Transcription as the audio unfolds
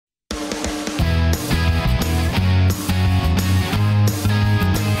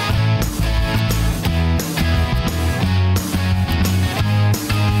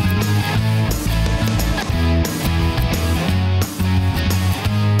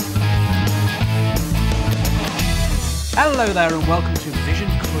Hello there and welcome to Vision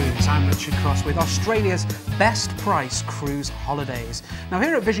Cruise. I'm Richard Cross with Australia's best price cruise holidays. Now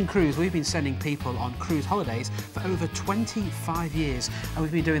here at Vision Cruise we've been sending people on cruise holidays for over 25 years and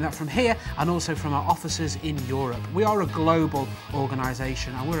we've been doing that from here and also from our offices in Europe. We are a global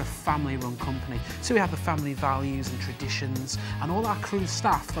organisation and we're a family run company, so we have the family values and traditions, and all our cruise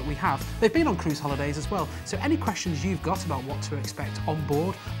staff that we have, they've been on cruise holidays as well. So any questions you've got about what to expect on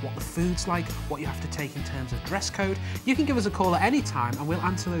board, what the food's like, what you have to take in terms of dress code, you can give us a call at any time and we'll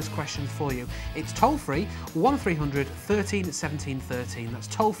answer those questions for you. It's toll free 1300 13 17 13. That's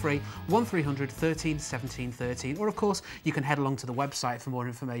toll free 1300 13 17 13. Or of course you can head along to the website for more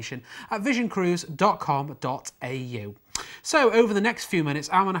information at visioncruise.com.au. So over the next few minutes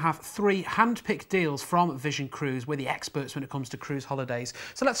I'm going to have 3 hand-picked deals from Vision Cruise. We're the experts when it comes to cruise holidays.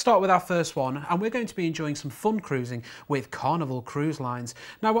 So let's start with our first one, and we're going to be enjoying some fun cruising with Carnival Cruise Lines.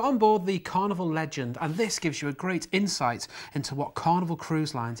 Now we're on board the Carnival Legend, and this gives you a great insight into what Carnival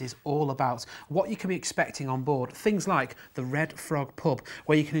Cruise Lines is all about, what you can be expecting on board. Things like the Red Frog pub,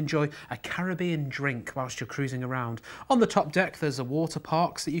 where you can enjoy a Caribbean drink whilst you're cruising around. On the top deck there's the water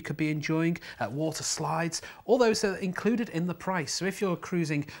parks that you could be enjoying, water slides, all those are included in the price. So if you're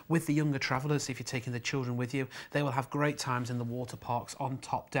cruising with the younger travellers, if you're taking the children with you, they will have great times in the water parks on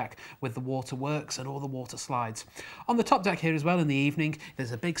top deck with the waterworks and all the water slides. On the top deck here as well in the evening,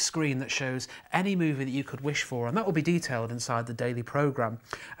 there's a big screen that shows any movie that you could wish for, and that will be detailed inside the daily programme.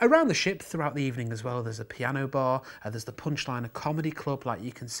 Around the ship throughout the evening as well, there's a piano bar, there's the Punchliner Comedy Club like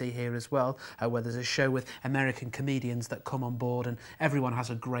you can see here as well, where there's a show with American comedians that come on board and everyone has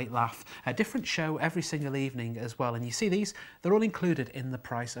a great laugh. A different show every single evening as well, and you see these, they're all included in the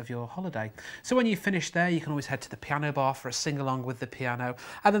price of your holiday. So when you finish there, you can always head to the piano bar for a sing-along with the piano,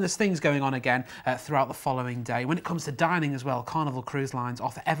 and then there's things going on again throughout the following day. When it comes to dining as well, Carnival Cruise Lines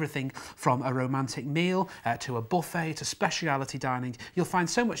offer everything from a romantic meal to a buffet to speciality dining. You'll find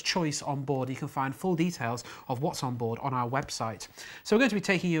so much choice on board. You can find full details of what's on board on our website. So we're going to be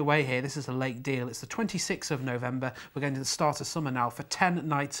taking you away here. This is a late deal. It's the 26th of November. We're going to the start of summer now for 10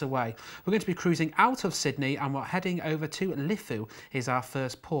 nights away. We're going to be cruising out of Sydney and we're heading over to Lifu is our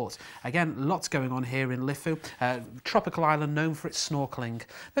first port. Again, lots going on here in Lifu. Tropical island known for its snorkelling.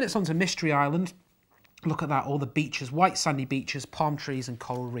 Then it's on to Mystery Island. Look at that, all the beaches, white sandy beaches, palm trees and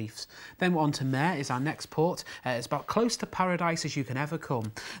coral reefs. Then we're on to Mer is our next port. It's about close to paradise as you can ever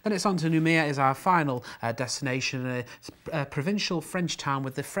come. Then it's on to Nouméa is our final destination, a provincial French town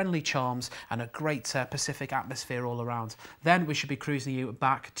with the friendly charms and a great Pacific atmosphere all around. Then we should be cruising you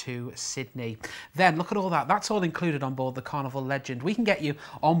back to Sydney. Then look at all that, that's all included on board the Carnival Legend. We can get you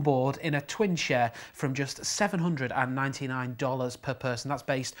on board in a twin share from just $799 per person. That's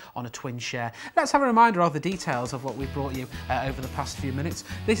based on a twin share. Let's have a reminder of the details of what we've brought you over the past few minutes.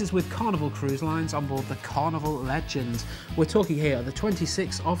 This is with Carnival Cruise Lines on board the Carnival Legend. We're talking here at the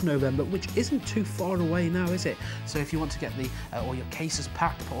 26th of November, which isn't too far away now, is it? So if you want to get all your cases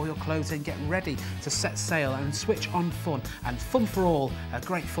packed, put all your clothes in, get ready to set sail and switch on fun, and fun for all,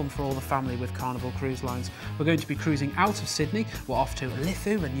 great fun for all the family with Carnival Cruise Lines. We're going to be cruising out of Sydney. We're off to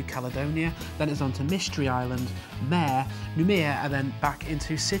Lifu and New Caledonia, then it's on to Mystery Island, Mer, Nouméa, and then back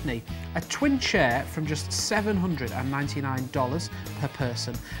into Sydney. A twin chair from just $799 per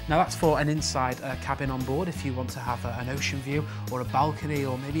person. Now that's for an inside cabin on board. If you want to have an ocean view or a balcony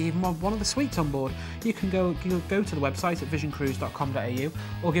or maybe even one of the suites on board, you can go to the website at visioncruise.com.au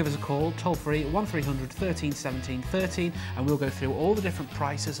or give us a call toll free 1300 13 17 13 and we'll go through all the different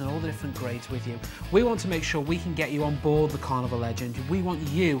prices and all the different grades with you. We want to make sure we can get you on board the Carnival Legend. We want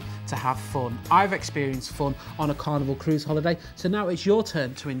you to have fun. I've experienced fun on a Carnival cruise holiday, so now it's your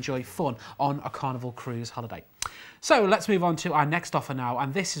turn to enjoy fun on a Carnival cruise holiday. So let's move on to our next offer now,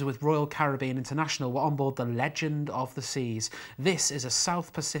 and this is with Royal Caribbean International. We're on board the Legend of the Seas. This is a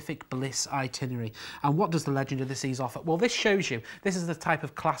South Pacific Bliss itinerary. And what does the Legend of the Seas offer? Well, this shows you, this is the type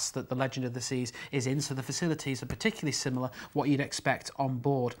of class that the Legend of the Seas is in, so the facilities are particularly similar what you'd expect on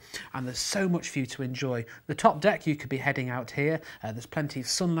board. And there's so much for you to enjoy. The top deck, you could be heading out here. There's plenty of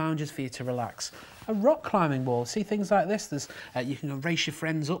sun lounges for you to relax. A rock climbing wall, see things like this, there's, you can race your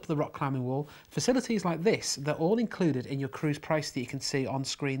friends up the rock climbing wall. Facilities like this, they're all included in your cruise price that you can see on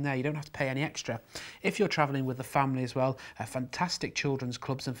screen there. You don't have to pay any extra. If you're travelling with the family as well, fantastic children's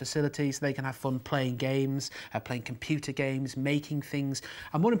clubs and facilities. They can have fun playing games, playing computer games, making things,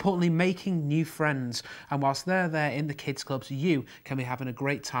 and more importantly, making new friends. And whilst they're there in the kids clubs, you can be having a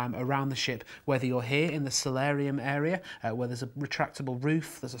great time around the ship, whether you're here in the solarium area, where there's a retractable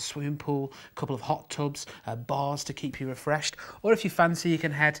roof, there's a swimming pool, a couple of hot tubs, bars to keep you refreshed, or if you fancy, you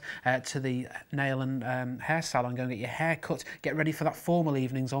can head to the nail and hair hair salon, go and get your hair cut, get ready for that formal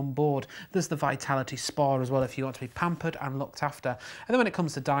evenings on board. There's the Vitality Spa as well if you want to be pampered and looked after. And then when it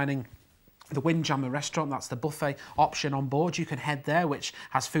comes to dining, the Windjammer restaurant, that's the buffet option on board. You can head there, which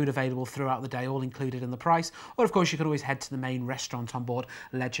has food available throughout the day, all included in the price. Or, of course, you can always head to the main restaurant on board,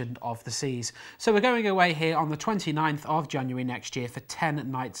 Legend of the Seas. So we're going away here on the 29th of January next year for 10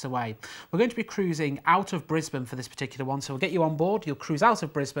 nights away. We're going to be cruising out of Brisbane for this particular one. So we'll get you on board, you'll cruise out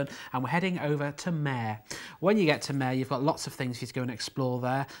of Brisbane, and we're heading over to Mare. When you get to Mare, you've got lots of things for you to go and explore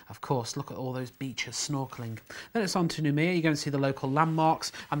there. Of course, look at all those beaches, snorkelling. Then it's on to Noumea. You go and see the local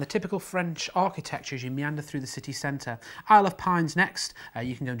landmarks and the typical French architecture as you meander through the city centre. Isle of Pines next.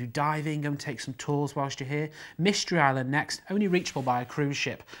 You can go and do diving, go and take some tours whilst you're here. Mystery Island next, only reachable by a cruise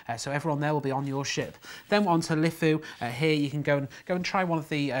ship, so everyone there will be on your ship. Then on to Lifu. Here you can go and try one of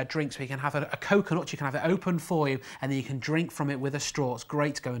the drinks where you can have a coconut. You can have it open for you, and then you can drink from it with a straw. It's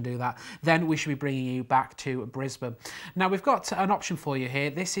great to go and do that. Then we should be bringing you back to Brisbane. Now we've got an option for you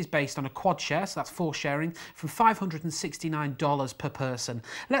here. This is based on a quad share, so that's 4 sharing, from $569 per person.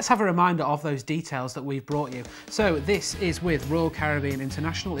 Let's have a reminder of those details that we've brought you. So this is with Royal Caribbean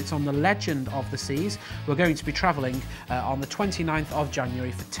International. It's on the Legend of the Seas. We're going to be travelling on the 29th of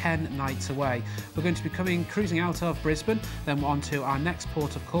January for 10 nights away. We're going to be cruising out of Brisbane, then we're on to our next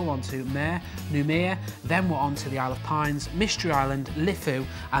port of call, on to Mare, Noumea, then we're on to the Isle of Pines, Mystery Island, Lifu,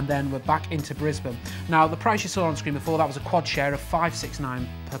 and then we're back into Brisbane. Now the price you saw on screen before, that was a quad share of $569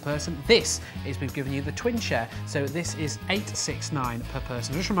 per person. This is, we've given you the twin share, so this is $869 per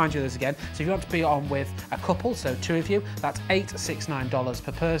person. Just remind you of this again. So if you want to be on with a couple, so 2 of you, that's $869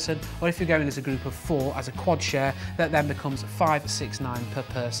 per person. Or if you're going as a group of 4 as a quad share, that then becomes $569 per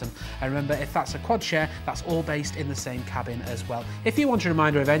person. And remember, if that's a quad share, that's all based in the same cabin as well. If you want a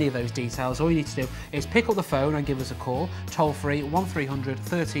reminder of any of those details, all you need to do is pick up the phone and give us a call, toll free 1300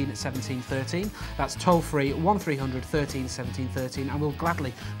 13 17 13. That's toll free 1300 13 17 13, and we'll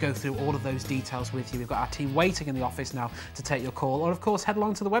gladly go through all of those details with you. We've got our team waiting in the office now to take your call, or of course head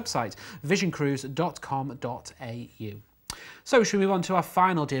along to the website visioncruise.com.au. So should we move on to our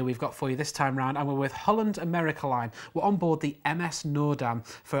final deal we've got for you this time round, and we're with Holland America Line. We're on board the MS Noordam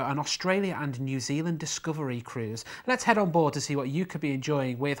for an Australia and New Zealand discovery cruise. Let's head on board to see what you could be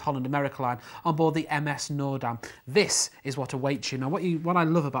enjoying with Holland America Line on board the MS Noordam. This is what awaits you. Now what I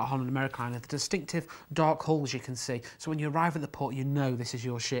love about Holland America Line are the distinctive dark hulls you can see. So when you arrive at the port, you know this is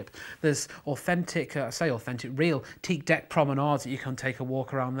your ship. There's real teak deck promenades that you can take a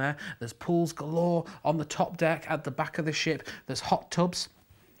walk around there. There's pools galore on the top deck, at the back of the ship. There's hot tubs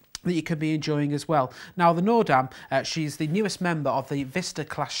that you can be enjoying as well. Now the Noordam, she's the newest member of the Vista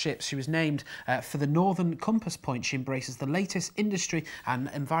class ships. She was named for the Northern Compass Point. She embraces the latest industry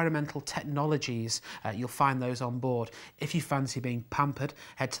and environmental technologies. You'll find those on board. If you fancy being pampered,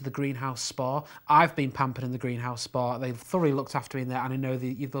 head to the Greenhouse Spa. I've been pampered in the Greenhouse Spa. They've thoroughly looked after me in there, and I know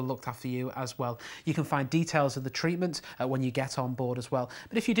they've looked after you as well. You can find details of the treatment when you get on board as well.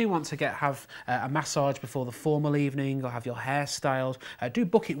 But if you do want to have a massage before the formal evening, or have your hair styled, do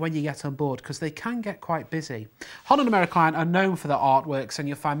book it when you get on board, because they can get quite busy. Holland America Line are known for their artworks, and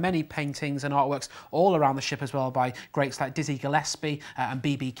you'll find many paintings and artworks all around the ship as well by greats like Dizzy Gillespie and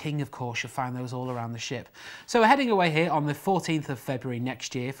B.B. King, of course. You'll find those all around the ship. So we're heading away here on the 14th of February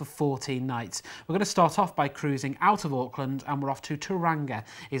next year for 14 nights. We're going to start off by cruising out of Auckland, and we're off to Tauranga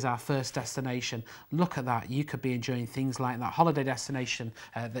is our first destination. Look at that. You could be enjoying things like that holiday destination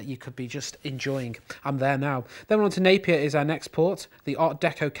that you could be just enjoying. I'm there now. Then we're on to Napier is our next port, the Art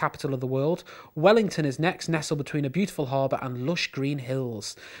Deco capital of the world. Wellington is next, nestled between a beautiful harbour and lush green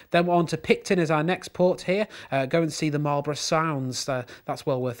hills. Then we're on to Picton is our next port here. Go and see the Marlborough Sounds. That's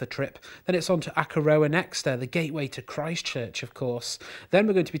well worth a trip. Then it's on to Akaroa next, the gateway to Christchurch, of course. Then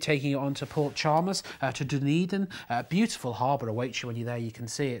we're going to be taking you on to Port Chalmers, to Dunedin. Beautiful harbour awaits you when you're there, you can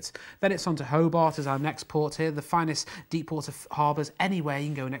see it. Then it's on to Hobart as our next port here, the finest deep water harbours anywhere you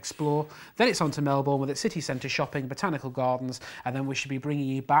can go and explore. Then it's on to Melbourne with its city centre shopping, botanical gardens, and then we should be bringing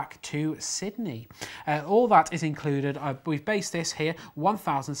you back to Sydney. All that is included. We've based this here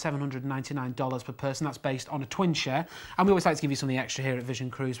 $1,799 per person. That's based on a twin share, and we always like to give you something extra here at Vision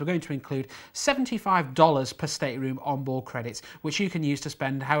Cruise. We're going to include $75 per stateroom onboard credits, which you can use to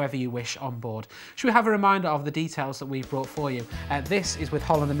spend however you wish on board. Should we have a reminder of the details that we've brought for you? This is with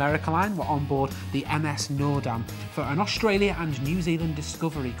Holland America Line. We're on board the MS Noordam for an Australia and New Zealand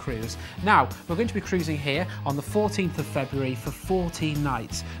discovery cruise. Now we're going to be cruising here on the 14th of February for 14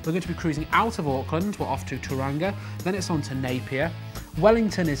 nights. We're going to be cruising out of Auckland. We're off to Tauranga, then it's on to Napier.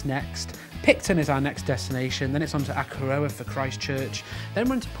 Wellington is next, Picton is our next destination, then it's on to Akaroa for Christchurch, then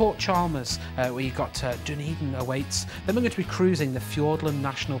we're into Port Chalmers where you've got Dunedin awaits, then we're going to be cruising the Fiordland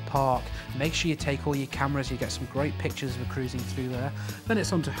National Park. Make sure you take all your cameras, you get some great pictures of cruising through there. Then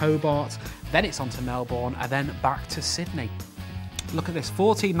it's on to Hobart, then it's on to Melbourne, and then back to Sydney. Look at this,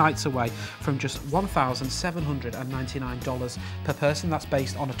 14 nights away from just $1,799 per person. That's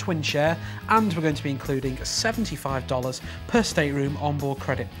based on a twin share, and we're going to be including $75 per stateroom onboard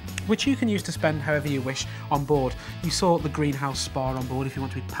credit, which you can use to spend however you wish on board. You saw the greenhouse spa on board. If you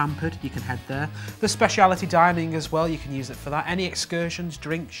want to be pampered, you can head there. The speciality dining as well, you can use it for that. Any excursions,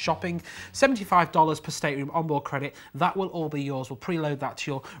 drinks, shopping, $75 per stateroom onboard credit. That will all be yours. We'll preload that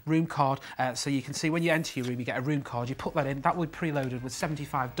to your room card, so you can see when you enter your room, you get a room card. You put that in, that will be preloaded with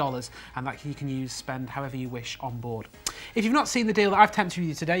 $75, and that you can use, spend however you wish on board. If you've not seen the deal that I've tempted with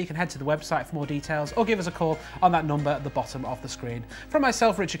you today, you can head to the website for more details or give us a call on that number at the bottom of the screen. From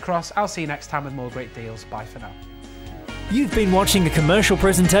myself, Richard Cross, I'll see you next time with more great deals. Bye for now. You've been watching a commercial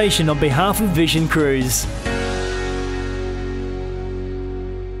presentation on behalf of Vision Cruise.